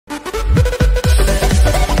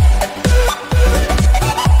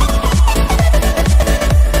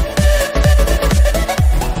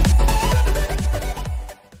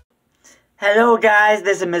guys,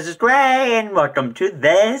 this is Mr.squa and welcome to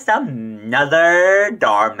this another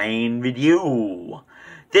Darmain video.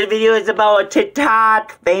 This video is about a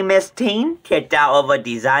TikTok famous teen kicked out of a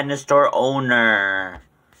designer store owner.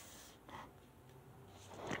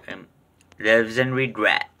 Lives in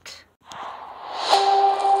regret.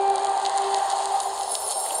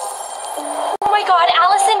 Oh my god,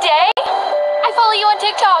 Allison Day? I follow you on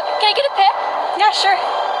TikTok. Can I get a pic? Yeah, sure.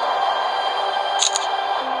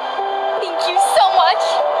 Thank you so much.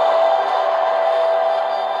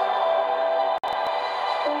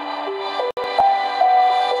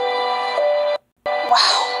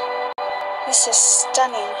 Wow, this is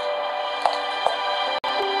stunning.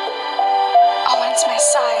 Oh, and it's my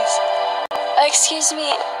size. Excuse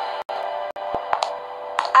me.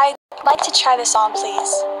 I'd like to try this on,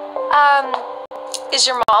 please. Is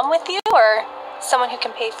your mom with you or someone who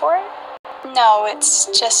can pay for it? No, it's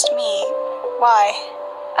just me. Why?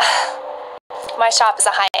 My shop is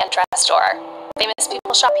a high-end dress store. Famous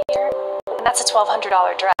people shop here, and that's a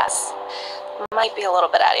 $1,200 dress. Might be a little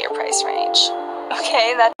bit out of your price range.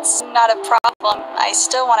 Okay, that's not a problem. I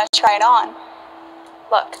still want to try it on.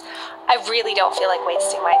 Look, I really don't feel like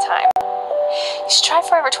wasting my time. You should try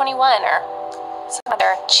Forever 21 or some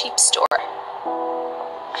other cheap store.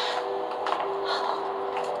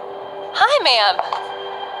 Hi, ma'am.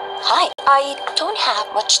 Hi, I don't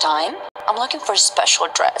have much time. I'm looking for a special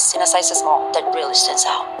dress in a size small that really stands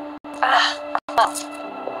out. Well,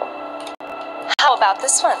 how about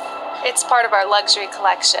this one? It's part of our luxury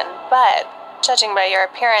collection, but judging by your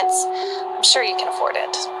appearance, I'm sure you can afford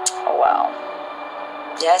it. Oh, wow.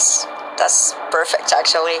 Yes, that's perfect,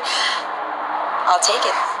 actually. I'll take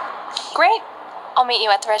it. Great. I'll meet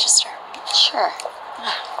you at the register. Sure.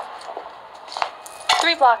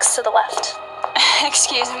 3 blocks to the left.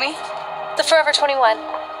 Excuse me? The Forever 21.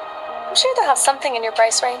 I'm sure they'll have something in your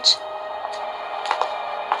price range.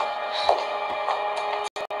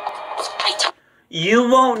 You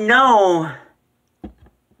won't know.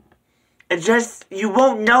 You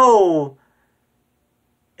won't know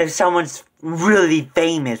if someone's really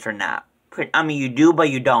famous or not. I mean, you do, but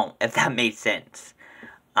you don't, if that makes sense.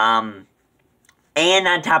 And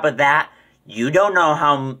on top of that, you don't know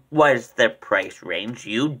what is their price range.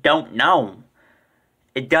 You don't know.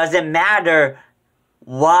 It doesn't matter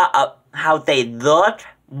how they look,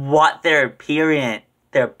 what their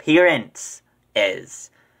appearance is.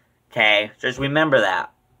 Okay, just remember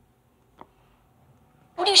that.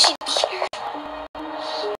 What is she here?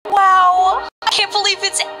 Wow! I can't believe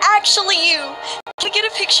it's actually you. Can we get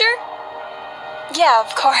a picture? Yeah,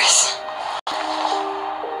 of course.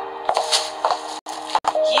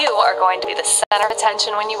 You are going to be the center of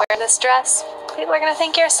attention when you wear this dress. People are going to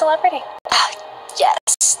think you're a celebrity. Yes,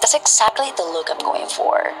 that's exactly the look I'm going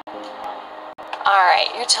for.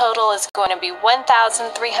 Alright, your total is going to be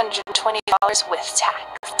 $1,320 with tax.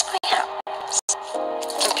 Oh, yeah.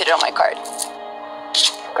 And put it on my card.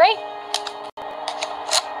 Great.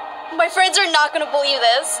 My friends are not going to believe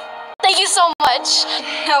this. Thank you so much.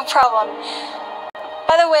 No problem.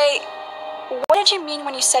 By the way, what did you mean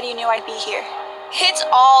when you said you knew I'd be here? It's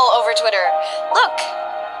all over Twitter. Look,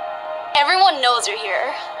 everyone knows you're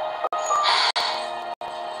here.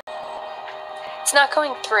 It's not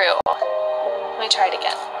going through. Let me try it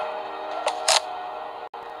again.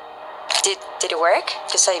 Did it work?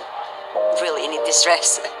 Because I really need this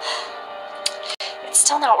dress. It's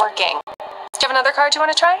still not working. Do you have another card you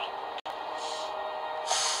want to try?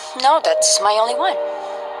 No, that's my only one.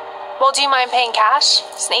 Well, do you mind paying cash?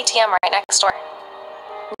 There's an ATM right next door.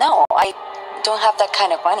 No, I don't have that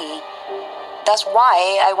kind of money. That's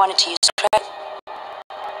why I wanted to use credit.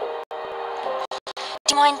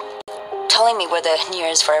 Do you mind telling me where the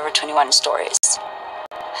nearest Forever 21 store is?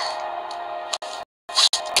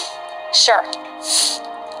 Sure.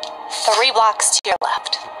 3 blocks to your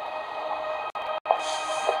left.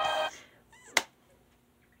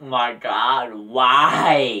 My God,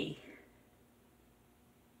 why?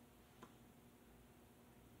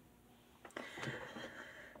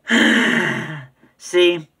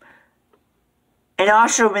 See? And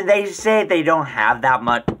also when they say they don't have that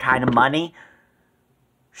much kind of money,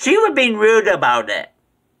 she was being rude about it.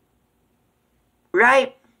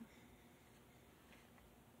 Right?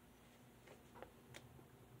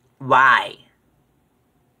 Why?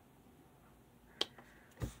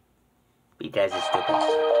 Because it's stupid.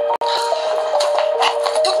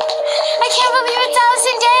 I can't believe it's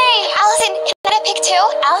Allison Day. Allison, can I get a pic too?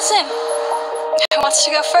 Allison, who wants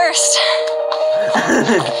to go first?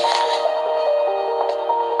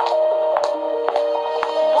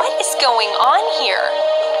 What is going on here?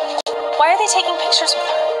 Why are they taking pictures with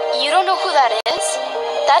her? You don't know who that is?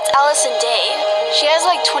 That's Allison Day. She has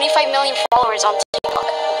like 25 million followers on TikTok.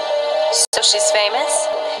 So she's famous?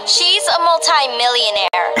 She's a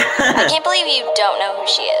multi-millionaire. I can't believe you don't know who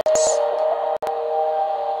she is.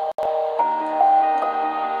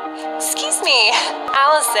 Excuse me,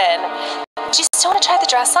 Allison. Do you still want to try the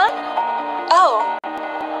dress on? Oh.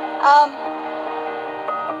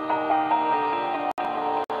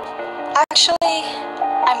 Actually,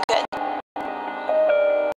 I'm good.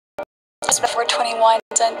 It's before 21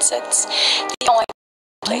 since it's the only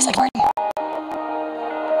place I can work.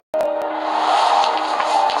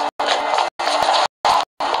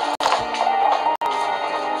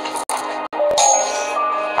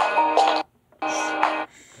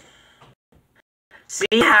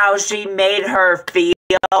 See how she made her feel?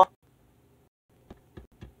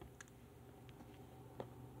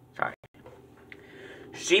 Sorry.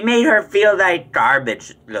 She made her feel like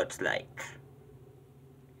garbage, looks like.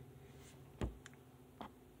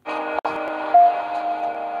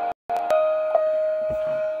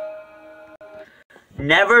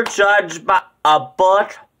 Never judge a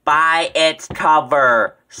book by its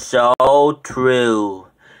cover. So true.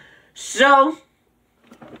 So,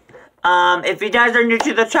 if you guys are new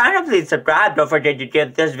to the channel, please subscribe. Don't forget to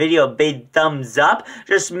give this video a big thumbs up.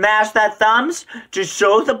 Just smash that thumbs to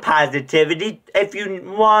show the positivity. If you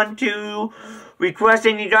want to request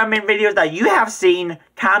any government videos that you have seen,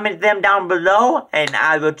 comment them down below and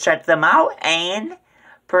I will check them out and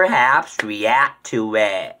perhaps react to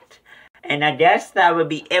it. And I guess that would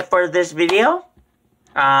be it for this video.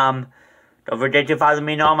 Don't forget to follow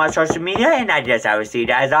me on all my social media, and I guess I will see you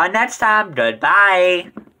guys all next time.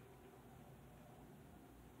 Goodbye.